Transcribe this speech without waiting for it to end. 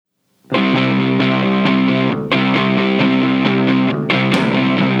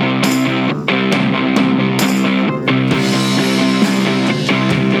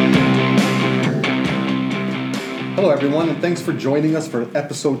Thanks for joining us for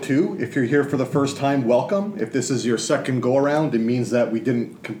episode 2. If you're here for the first time, welcome. If this is your second go-around, it means that we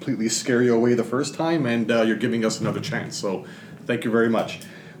didn't completely scare you away the first time, and you're giving us another chance. So thank you very much.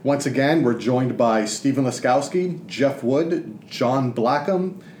 Once again, we're joined by Stephen Laskowski, Jeff Wood, John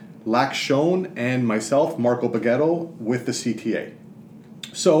Blackham, Lax Schoen, and myself, Marco Baguetto, with the CTA.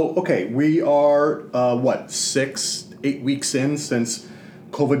 So, okay, we are, 6-8 weeks in since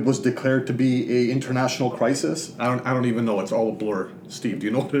COVID was declared to be an international crisis. I don't even know. It's all a blur. Steve, do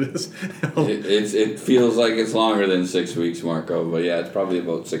you know what it is? It feels like it's longer than 6 weeks, Marco. But yeah, it's probably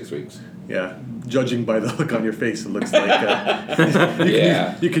about 6 weeks. Yeah, judging by the look on your face, it looks like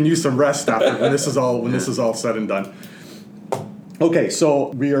you can use some rest after when this is all said and done. Okay, so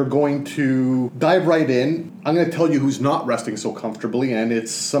we are going to dive right in. I'm going to tell you who's not resting so comfortably, and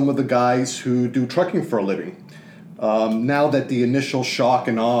it's some of the guys who do trucking for a living. Now that the initial shock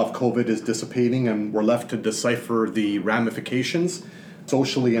and awe of COVID is dissipating and we're left to decipher the ramifications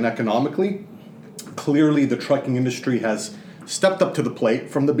socially and economically, clearly the trucking industry has stepped up to the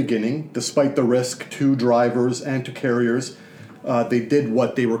plate from the beginning. Despite the risk to drivers and to carriers, they did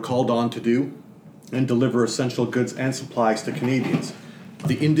what they were called on to do and deliver essential goods and supplies to Canadians.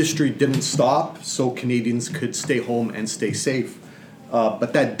 The industry didn't stop so Canadians could stay home and stay safe,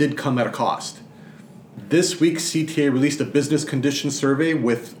 but that did come at a cost. This week, CTA released a business conditions survey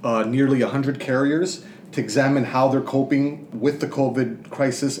with nearly 100 carriers to examine how they're coping with the COVID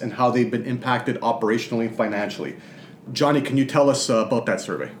crisis and how they've been impacted operationally and financially. Johnny, can you tell us about that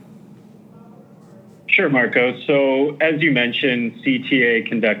survey? Sure, Marco. So as you mentioned, CTA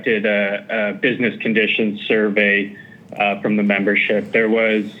conducted a business conditions survey from the membership. There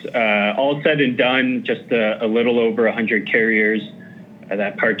was, all said and done, just a little over 100 carriers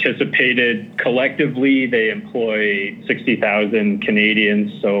that participated. Collectively, they employ 60,000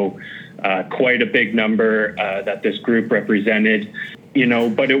 Canadians, so quite a big number that this group represented.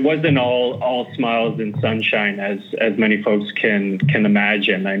 But it wasn't all smiles and sunshine, as many folks can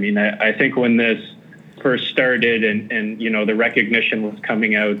imagine. I mean, I think when this first started and the recognition was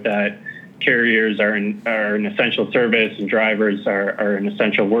coming out that carriers are an essential service and drivers are an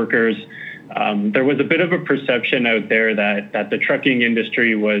essential workers, there was a bit of a perception out there that the trucking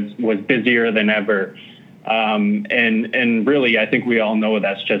industry was busier than ever, and really, I think we all know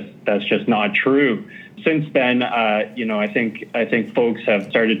that's just not true. Since then, I think folks have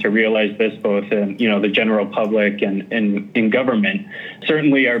started to realize this, both in the general public and in government.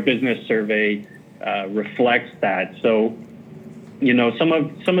 Certainly, our business survey reflects that. So, some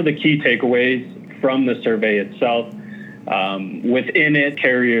of the key takeaways from the survey itself. Within it,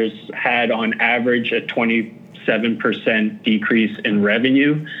 carriers had on average a 27% decrease in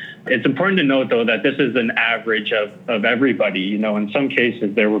revenue. It's important to note, though, that this is an average of everybody. In some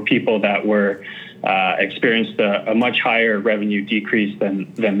cases, there were people that were experienced a much higher revenue decrease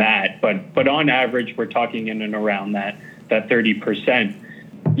than that. But on average, we're talking in and around that 30%.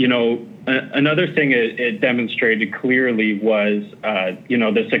 Another thing it demonstrated clearly was,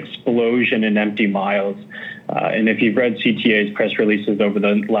 this explosion in empty miles. And if you've read CTA's press releases over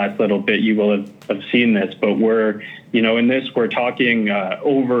the last little bit, you will have seen this. But we're talking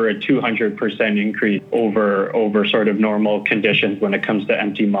over a 200% increase over sort of normal conditions when it comes to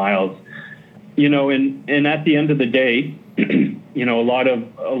empty miles. And at the end of the day, a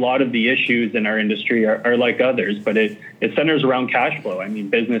lot of the issues in our industry are like others, but it centers around cash flow. I mean,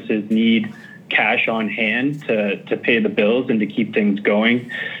 businesses need cash on hand to pay the bills and to keep things going.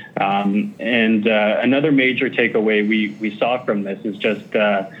 And another major takeaway we saw from this is just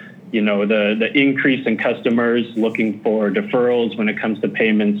the increase in customers looking for deferrals when it comes to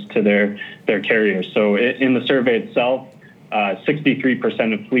payments to their carriers. So in the survey itself,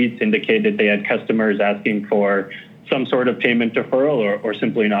 63% of fleets indicated they had customers asking for some sort of payment deferral or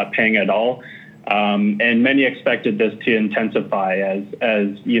simply not paying at all. And many expected this to intensify as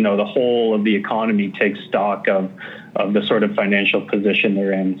the whole of the economy takes stock of the sort of financial position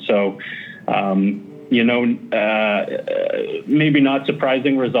they're in. So, maybe not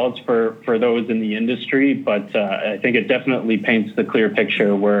surprising results for those in the industry, but I think it definitely paints the clear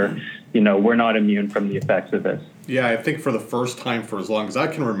picture where, we're not immune from the effects of this. Yeah, I think for the first time for as long as I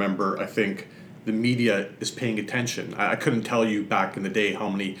can remember, I think the media is paying attention. I couldn't tell you back in the day how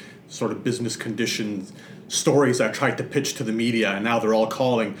many sort of business conditions stories I tried to pitch to the media, and now they're all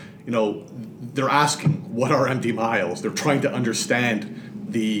calling, they're asking what are empty miles. They're trying to understand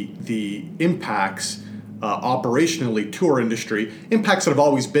the impacts operationally to our industry, impacts that have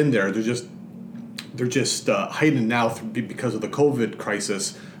always been there. They're just heightened now because of the COVID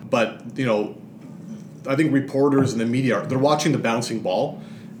crisis. But, I think reporters and the media, they're watching the bouncing ball,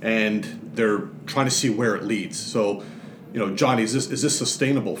 and they're trying to see where it leads. So Johnny, is this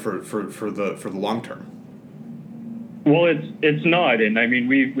sustainable for the long term? Well, it's not, and I mean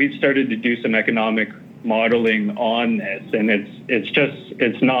we've started to do some economic modeling on this, and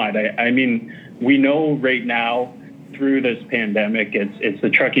it's not. I mean, we know right now through this pandemic, it's the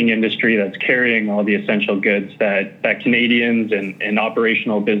trucking industry that's carrying all the essential goods that Canadians and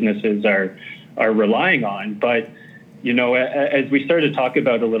operational businesses are relying on. But as we started to talk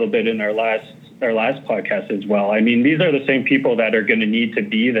about a little bit in our last podcast as well, I mean, these are the same people that are going to need to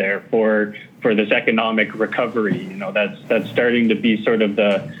be there for this economic recovery. That's starting to be sort of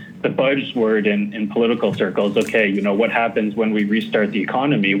the buzzword in political circles. Okay, what happens when we restart the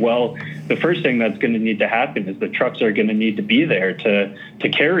economy? Well, the first thing that's going to need to happen is the trucks are going to need to be there to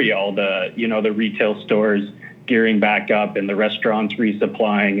carry all the the retail stores gearing back up, and the restaurants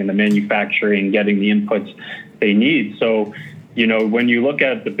resupplying, and the manufacturing getting the inputs they need. So, when you look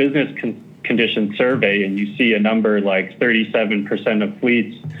at the business condition survey and you see a number like 37% of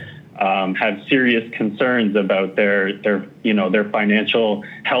fleets have serious concerns about their financial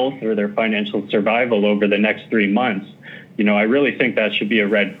health or their financial survival over the next 3 months, I really think that should be a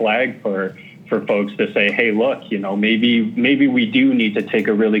red flag for folks to say, hey, look, maybe we do need to take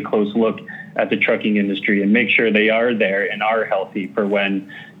a really close look at the trucking industry and make sure they are there and are healthy for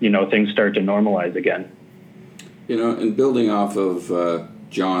when things start to normalize again. And building off of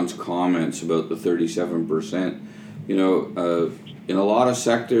John's comments about the 37%, in a lot of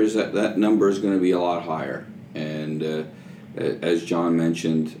sectors that number is going to be a lot higher. And as John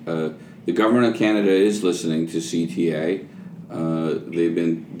mentioned, the government of Canada is listening to CTA. They've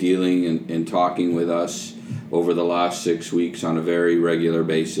been dealing and talking with us over the last 6 weeks on a very regular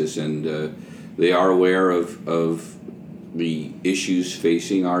basis, and they are aware of the issues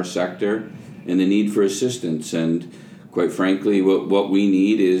facing our sector and the need for assistance. And quite frankly, what we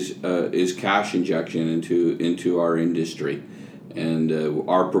need is cash injection into our industry. And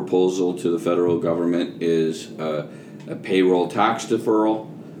our proposal to the federal government is a payroll tax deferral,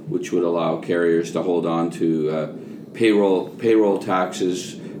 which would allow carriers to hold on to payroll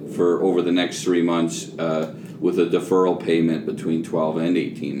taxes for over the next 3 months with a deferral payment between 12 and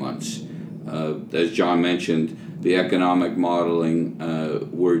 18 months. As John mentioned, the economic modeling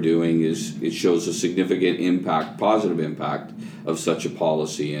we're doing it shows a significant positive impact of such a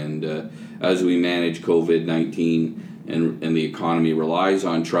policy. And as we manage COVID-19 and the economy relies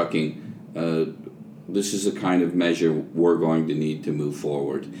on trucking, this is the kind of measure we're going to need to move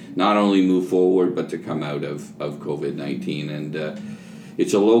forward. Not only move forward, but to come out of COVID-19. And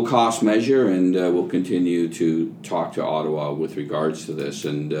it's a low-cost measure, and we'll continue to talk to Ottawa with regards to this.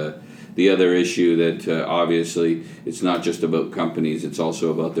 And the other issue that obviously it's not just about companies, it's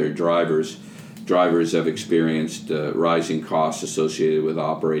also about their drivers. Drivers have experienced rising costs associated with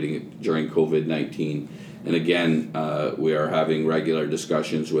operating during COVID-19. And again, we are having regular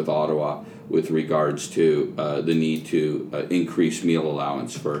discussions with Ottawa with regards to the need to increase meal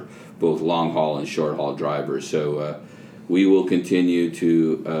allowance for both long-haul and short-haul drivers. So we will continue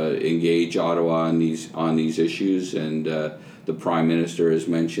to engage Ottawa on these issues, and the Prime Minister has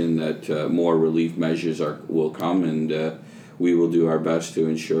mentioned that more relief measures will come, and we will do our best to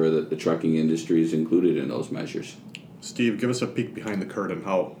ensure that the trucking industry is included in those measures. Steve, give us a peek behind the curtain.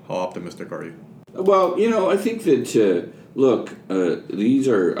 How optimistic are you? Well, I think that,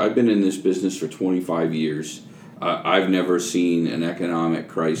 I've been in this business for 25 years. I've never seen an economic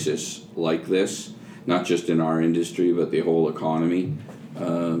crisis like this, not just in our industry, but the whole economy.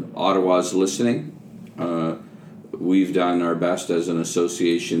 Ottawa's listening. We've done our best as an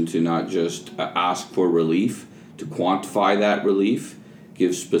association to not just ask for relief, to quantify that relief,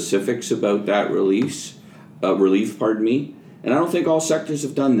 give specifics about that relief, and I don't think all sectors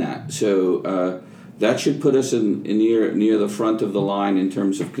have done that. So that should put us in near the front of the line in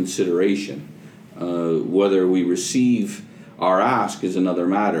terms of consideration. Whether we receive our ask is another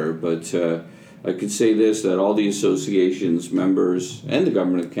matter, but I could say this, that all the associations, members, and the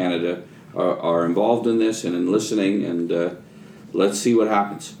Government of Canada are involved in this and in listening, and let's see what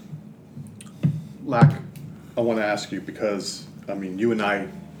happens. Lack, I want to ask you, because, you and I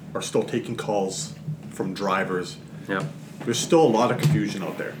are still taking calls from drivers. Yeah. There's still a lot of confusion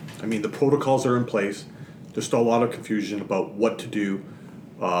out there. The protocols are in place. There's still a lot of confusion about what to do.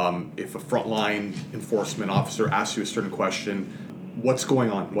 If a frontline enforcement officer asks you a certain question, what's going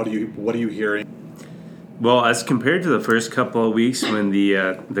on? What are you hearing? Well, as compared to the first couple of weeks when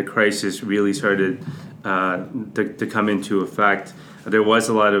the crisis really started to come into effect, there was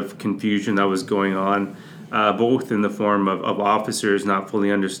a lot of confusion that was going on. both in the form of officers not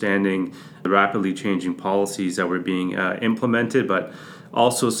fully understanding the rapidly changing policies that were being implemented, but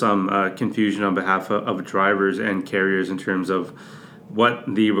also some confusion on behalf of drivers and carriers in terms of what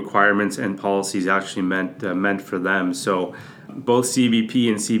the requirements and policies actually meant for them. So both CBP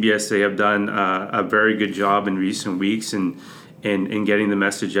and CBSA have done a very good job in recent weeks in getting the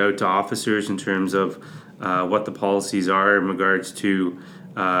message out to officers in terms of what the policies are in regards to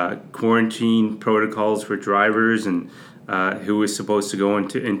quarantine protocols for drivers and who is supposed to go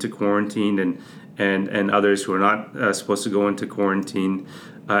into quarantine and others who are not supposed to go into quarantine,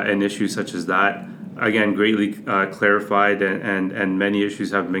 and issues such as that. Again, greatly clarified, and many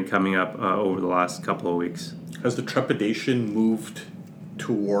issues have been coming up over the last couple of weeks. Has the trepidation moved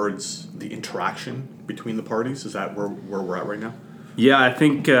towards the interaction between the parties? Is that where we're at right now? Yeah, I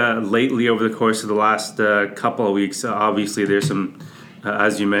think lately, over the course of the last couple of weeks, obviously there's some,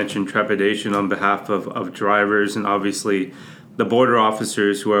 as you mentioned, trepidation on behalf of drivers, and obviously the border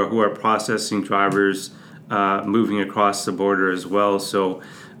officers who are processing drivers moving across the border as well. So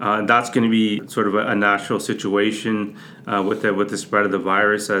that's going to be sort of a natural situation with the spread of the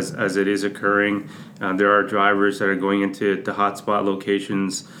virus as it is occurring. There are drivers that are going into the hotspot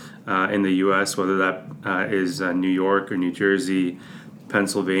locations in the U.S., whether that is New York or New Jersey,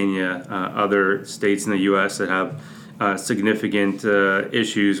 Pennsylvania, other states in the U.S. that have significant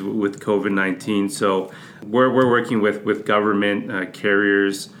issues with COVID-19. So we're working with government,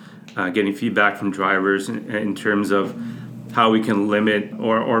 carriers, getting feedback from drivers in terms of how we can limit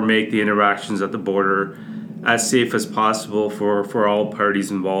or make the interactions at the border as safe as possible for all parties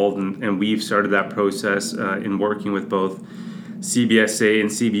involved. And we've started that process in working with both CBSA and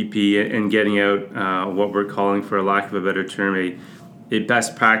CBP and getting out what we're calling, for a lack of a better term, a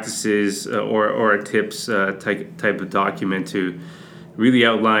best practices or a tips type of document to really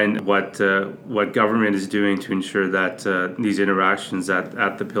outline what government is doing to ensure that these interactions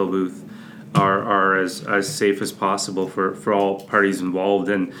at the pill booth are as safe as possible for all parties involved.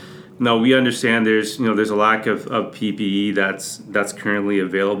 And no, we understand there's a lack of PPE that's currently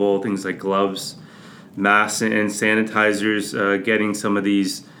available, things like gloves, masks, and sanitizers. Getting some of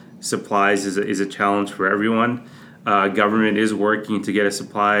these supplies is a challenge for everyone. Government is working to get a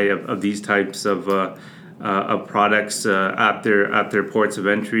supply of these types of products at their ports of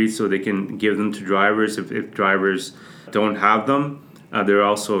entry, so they can give them to drivers if drivers don't have them. They're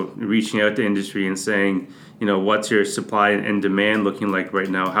also reaching out to industry and saying, what's your supply and demand looking like right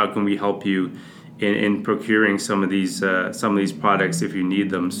now? How can we help you in procuring some of these products if you need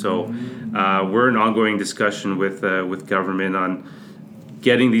them? So we're in ongoing discussion with government on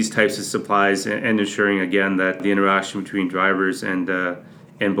getting these types of supplies and ensuring again that the interaction between drivers and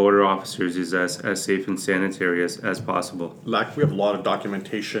border officers is as safe and sanitary as possible. Lac, we have a lot of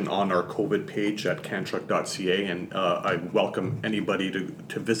documentation on our COVID page at cantruck.ca, and I welcome anybody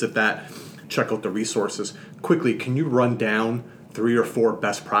to visit that, check out the resources. Quickly, can you run down 3 or 4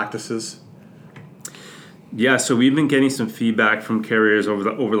 best practices? Yeah, so we've been getting some feedback from carriers over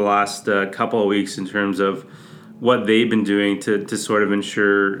the last couple of weeks in terms of what they've been doing to sort of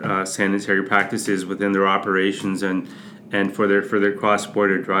ensure sanitary practices within their operations and for their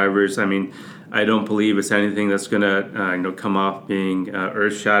cross-border drivers. I mean, I don't believe it's anything that's going to come off being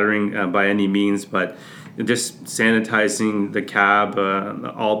earth-shattering by any means, but just sanitizing the cab,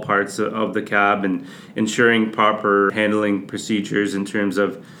 all parts of the cab, and ensuring proper handling procedures in terms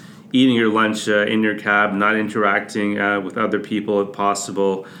of eating your lunch in your cab, not interacting with other people if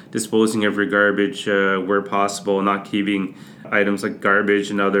possible, disposing of your garbage where possible, not keeping items like garbage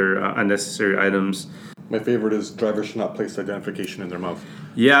and other unnecessary items. My favorite is drivers should not place identification in their mouth.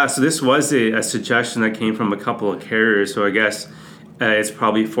 Yeah, so this was a suggestion that came from a couple of carriers. So I guess it's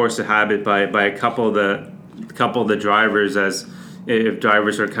probably forced a habit by a couple of the drivers, as if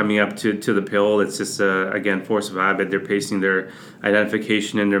drivers are coming up to the pill, it's just again force of habit. They're pasting their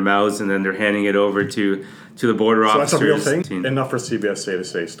identification in their mouths and then they're handing it over to the border officers. So that's a real thing. Enough for CBSA to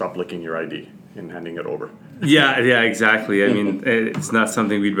say stop licking your ID and handing it over. Yeah, exactly. I mean, it's not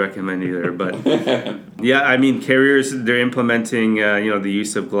something we'd recommend either. But yeah, I mean, carriers, they're implementing the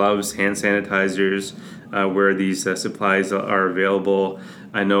use of gloves, hand sanitizers where these supplies are available.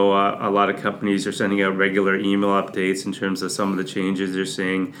 I know a lot of companies are sending out regular email updates in terms of some of the changes they're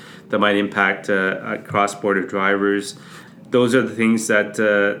seeing that might impact cross-border drivers. Those are the things that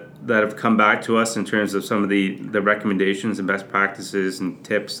have come back to us in terms of some of the recommendations and best practices and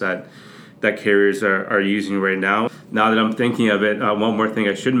tips that carriers are using right now. Now that I'm thinking of it, one more thing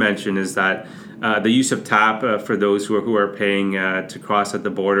I should mention is that the use of TAP for those who are paying to cross at the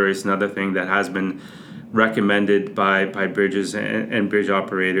border is another thing that has been recommended by bridges and bridge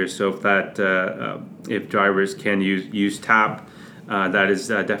operators. So if drivers can use TAP, that is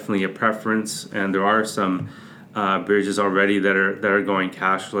definitely a preference. And there are some bridges already that are going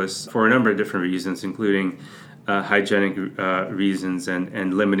cashless for a number of different reasons, including hygienic reasons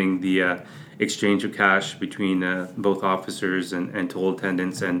and limiting the exchange of cash between both officers and toll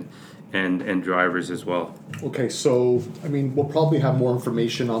attendants and drivers as well. Okay, so I mean, we'll probably have more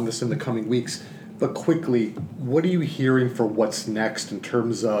information on this in the coming weeks, but quickly, what are you hearing for what's next in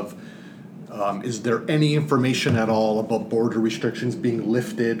terms of is there any information at all about border restrictions being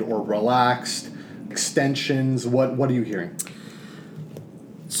lifted or relaxed, extensions? What are you hearing?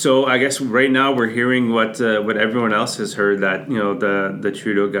 So I guess right now we're hearing what everyone else has heard, that the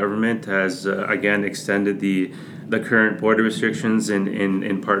Trudeau government has again extended the current border restrictions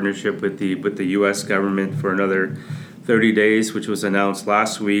in partnership with the U.S. government for another 30 days, which was announced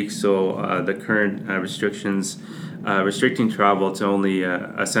last week. So the current restrictions restricting travel to only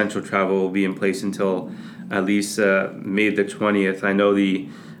essential travel will be in place until at least May the 20th. I know the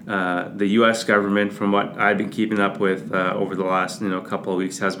U.S. government, from what I've been keeping up with over the last couple of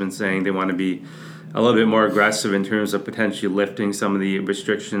weeks, has been saying they want to be a little bit more aggressive in terms of potentially lifting some of the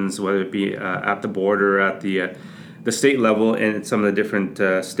restrictions, whether it be at the border, at the state level, and some of the different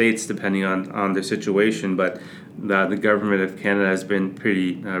states, depending on their situation. But the government of Canada has been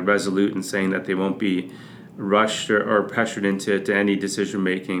pretty resolute in saying that they won't be rushed or pressured into any decision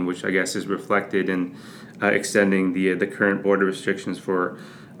making, which I guess is reflected in extending the current border restrictions for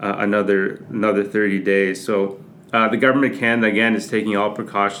another 30 days. So the government of Canada, again, is taking all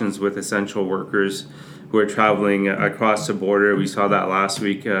precautions with essential workers who are traveling across the border. We saw that last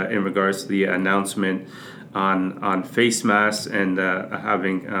week in regards to the announcement on face masks and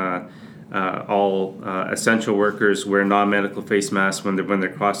having all essential workers wear non-medical face masks when they're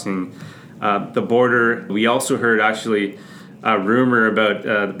crossing the border. We also heard actually a rumor about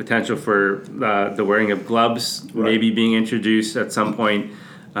the potential for the wearing of gloves maybe being introduced at some point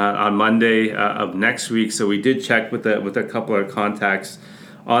on Monday of next week. So we did check with a couple of contacts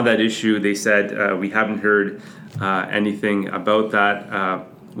on that issue. They said we haven't heard anything about that.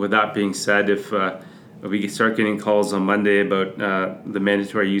 With that being said, if we start getting calls on Monday about the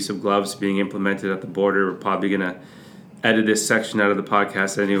mandatory use of gloves being implemented at the border, we're probably going to edit this section out of the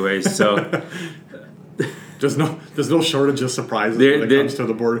podcast anyways. So there's no shortage of surprises when it comes to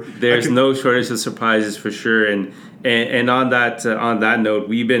the border. There's no shortage of surprises for sure. And on that note,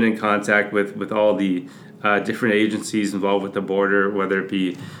 we've been in contact with all the different agencies involved with the border, whether it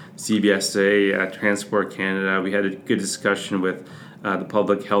be CBSA, Transport Canada. We had a good discussion with the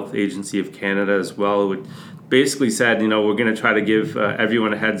Public Health Agency of Canada as well. It basically said, we're going to try to give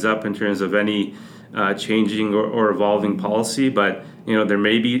everyone a heads up in terms of any changing or evolving policy, but there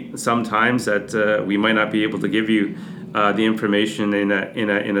may be some times that we might not be able to give you the information in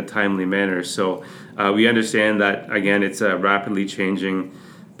a timely manner. So we understand that, again, it's a rapidly changing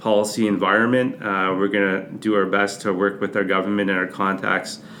policy environment. We're going to do our best to work with our government and our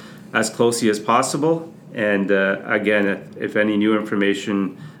contacts as closely as possible. And again, if any new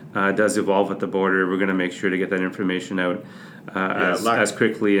information does evolve at the border, we're going to make sure to get that information out as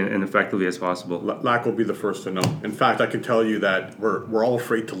quickly and effectively as possible. LAC will be the first to know. In fact, I can tell you that we're all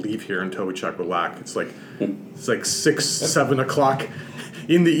afraid to leave here until we check with LAC. It's like 6-7 o'clock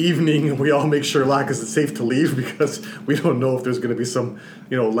in the evening, and we all make sure LAC is safe to leave because we don't know if there's going to be some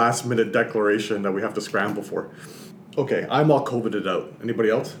last minute declaration that we have to scramble for. Okay, I'm all COVIDed out. Anybody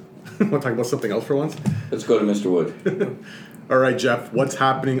else? Want to talk about something else for once? Let's go to Mr. Wood. All right, Jeff, what's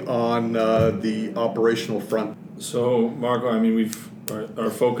happening on the operational front? So, Marco, I mean, our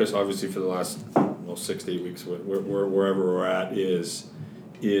focus, obviously, for the last 6 to 8 weeks, wherever we're at, has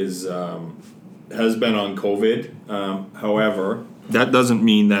been on COVID. However, that doesn't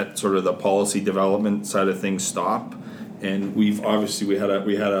mean that sort of the policy development side of things stop. And we had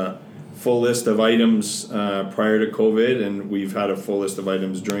a full list of items prior to COVID, and we've had a full list of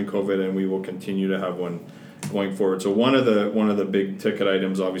items during COVID, and we will continue to have one going forward. So one of the big ticket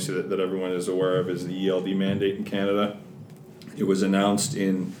items, obviously, that everyone is aware of is the ELD mandate in Canada. It was announced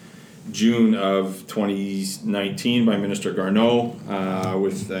in June of 2019 by Minister Garneau,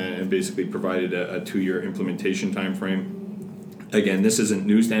 and basically provided a 2-year implementation time frame. Again, this isn't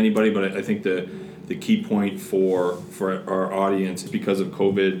news to anybody, but I think the key point for our audience is because of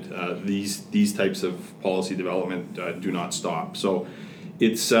COVID, these types of policy development do not stop. So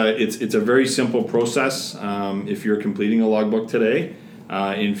it's a very simple process. If you're completing a logbook today,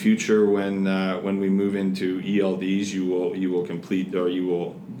 In future, when we move into ELDs, you will complete, or you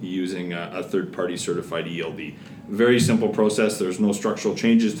will be using a third-party certified ELD. Very simple process. There's no structural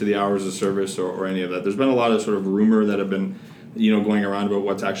changes to the hours of service or any of that. There's been a lot of sort of rumor that have been, going around about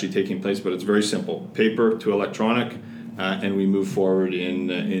what's actually taking place, but it's very simple: paper to electronic, and we move forward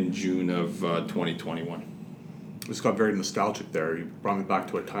in June of 2021. It's got very nostalgic there. You brought me back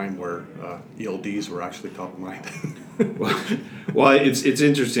to a time where ELDs were actually top of mind. Well, it's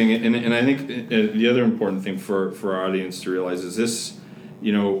interesting, and I think the other important thing for our audience to realize is this.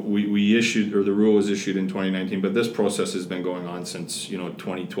 We issued, or the rule was issued in 2019, but this process has been going on since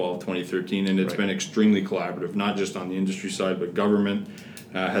 2012, 2013, and it's been extremely collaborative, not just on the industry side, but government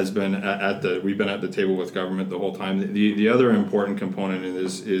has been we've been at the table with government the whole time. The other important component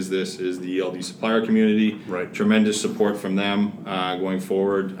is the ELD supplier community. Right. Tremendous support from them going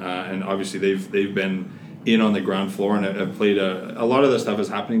forward, and obviously they've been in on the ground floor and have played a lot of the stuff is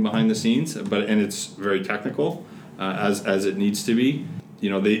happening behind the scenes, and it's very technical as it needs to be.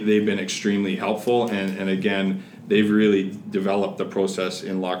 They've been extremely helpful, and again, they've really developed the process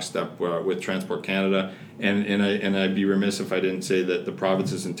in lockstep with Transport Canada, and I'd be remiss if I didn't say that the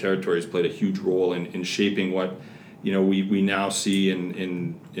provinces and territories played a huge role in shaping what we now see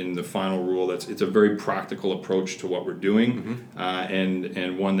in the final rule. It's a very practical approach to what we're doing,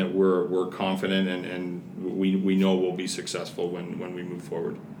 and one that we're confident and we know will be successful when we move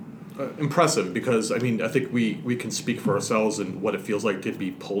forward. Impressive, because I think we can speak for ourselves and what it feels like to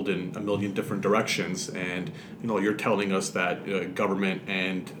be pulled in a million different directions, and you're telling us that government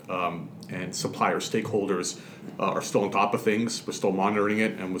and supplier stakeholders are still on top of things. We're still monitoring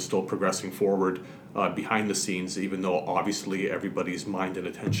it, and we're still progressing forward behind the scenes, even though obviously everybody's mind and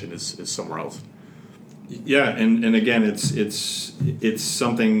attention is somewhere else. Yeah, and again, it's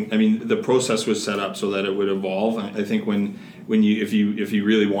something. The process was set up so that it would evolve. I think if you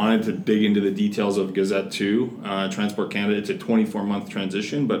really wanted to dig into the details of Gazette 2, Transport Canada, it's a 24-month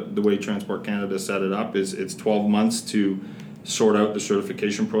transition, but the way Transport Canada set it up is it's 12 months to sort out the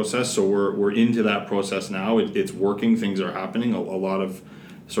certification process. So we're into that process now. It's working. Things are happening. A lot of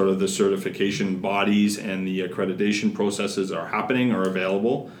sort of the certification bodies and the accreditation processes are happening, are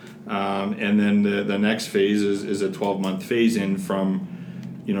available. And then the next phase is a 12-month phase in from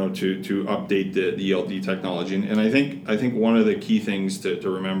to update the ELD technology. And I think one of the key things to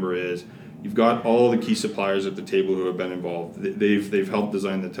remember is you've got all the key suppliers at the table who have been involved. They've helped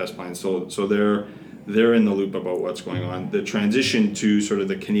design the test plan, so they're in the loop about what's going on. The transition to sort of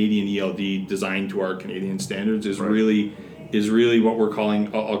the Canadian ELD designed to our Canadian standards is really what we're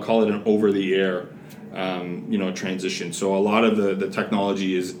calling, I'll call it an over-the-air transition. So a lot of the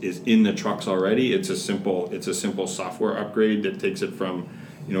technology is in the trucks already. It's a simple software upgrade that takes it from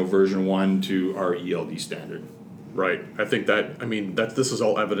version 1 to our ELD standard. Right. I think that this is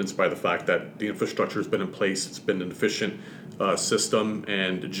all evidenced by the fact that the infrastructure has been in place. It's been an efficient system,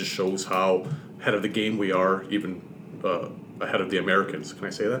 and it just shows how ahead of the game we are, even ahead of the Americans. Can I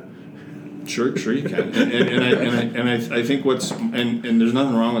say that? Sure you can. And I think and there's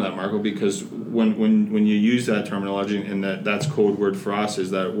nothing wrong with that, Marco, because when you use that terminology, and that's code word for us,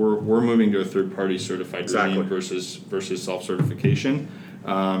 is that we're moving to a third party certified regime versus self certification.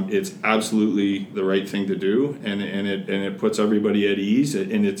 It's absolutely the right thing to do, and it puts everybody at ease,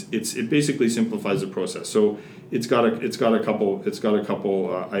 and it basically simplifies the process. So it's got a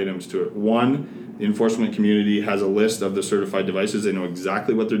couple items to it. One, the enforcement community has a list of the certified devices. They know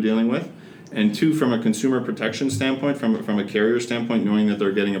exactly what they're dealing with. And two, from a consumer protection standpoint, from a carrier standpoint, knowing that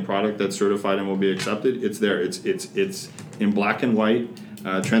they're getting a product that's certified and will be accepted, it's there. It's in black and white.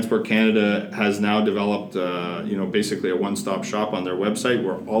 Transport Canada has now developed, basically a one-stop shop on their website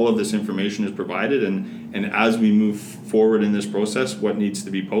where all of this information is provided. And as we move forward in this process, what needs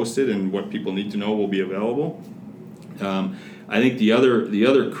to be posted and what people need to know will be available. I think the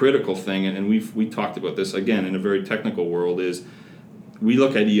other critical thing, and we talked about this again in a very technical world, is we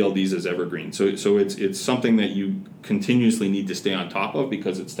look at ELDs as evergreen. So it's something that you continuously need to stay on top of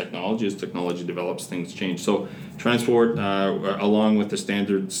because it's technology. As technology develops, things change. So Transport, along with the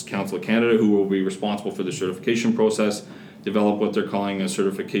Standards Council of Canada, who will be responsible for the certification process, develop what they're calling a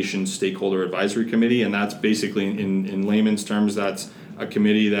Certification Stakeholder Advisory Committee, and that's basically, in layman's terms, that's a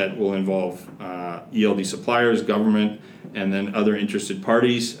committee that will involve ELD suppliers, government, and then other interested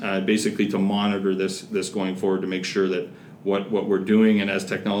parties, basically to monitor this going forward to make sure that what we're doing, and as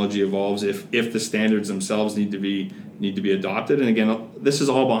technology evolves, if the standards themselves need to be adopted. And again, this is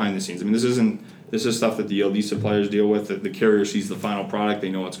all behind the scenes. This is stuff that the ELD suppliers deal with. That the carrier sees the final product, they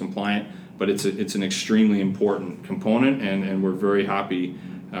know it's compliant, but it's an extremely important component, and we're very happy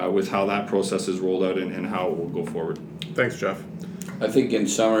with how that process is rolled out and how it will go forward. Thanks, Jeff. I think in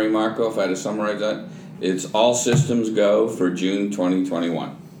summary, Marco, if I had to summarize that, it's all systems go for June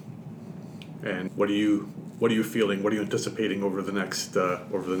 2021. And what are you feeling? What are you anticipating over the next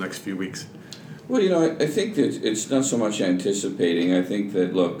few weeks? Well, I think that it's not so much anticipating. I think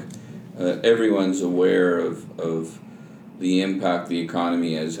that, look, everyone's aware of the impact the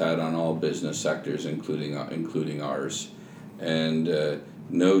economy has had on all business sectors, including ours. And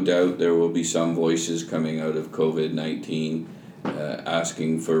no doubt there will be some voices coming out of COVID-19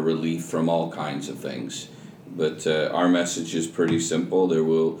 asking for relief from all kinds of things. But our message is pretty simple.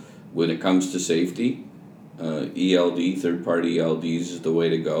 When it comes to safety, ELD, third-party ELDs is the way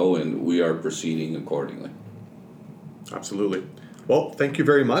to go, and we are proceeding accordingly. Absolutely. Well, thank you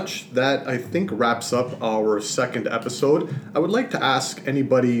very much. That, I think, wraps up our second episode. I would like to ask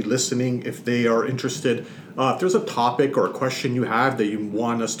anybody listening if they are interested, if there's a topic or a question you have that you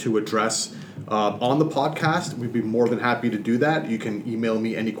want us to address on the podcast, we'd be more than happy to do that. You can email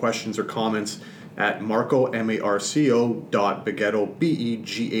me any questions or comments at marco.beghetto,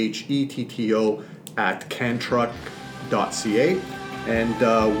 beghetto, @cantruck.ca. And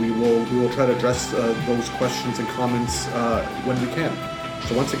we will try to address those questions and comments when we can.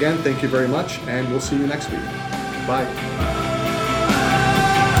 So once again, thank you very much, and we'll see you next week. Bye.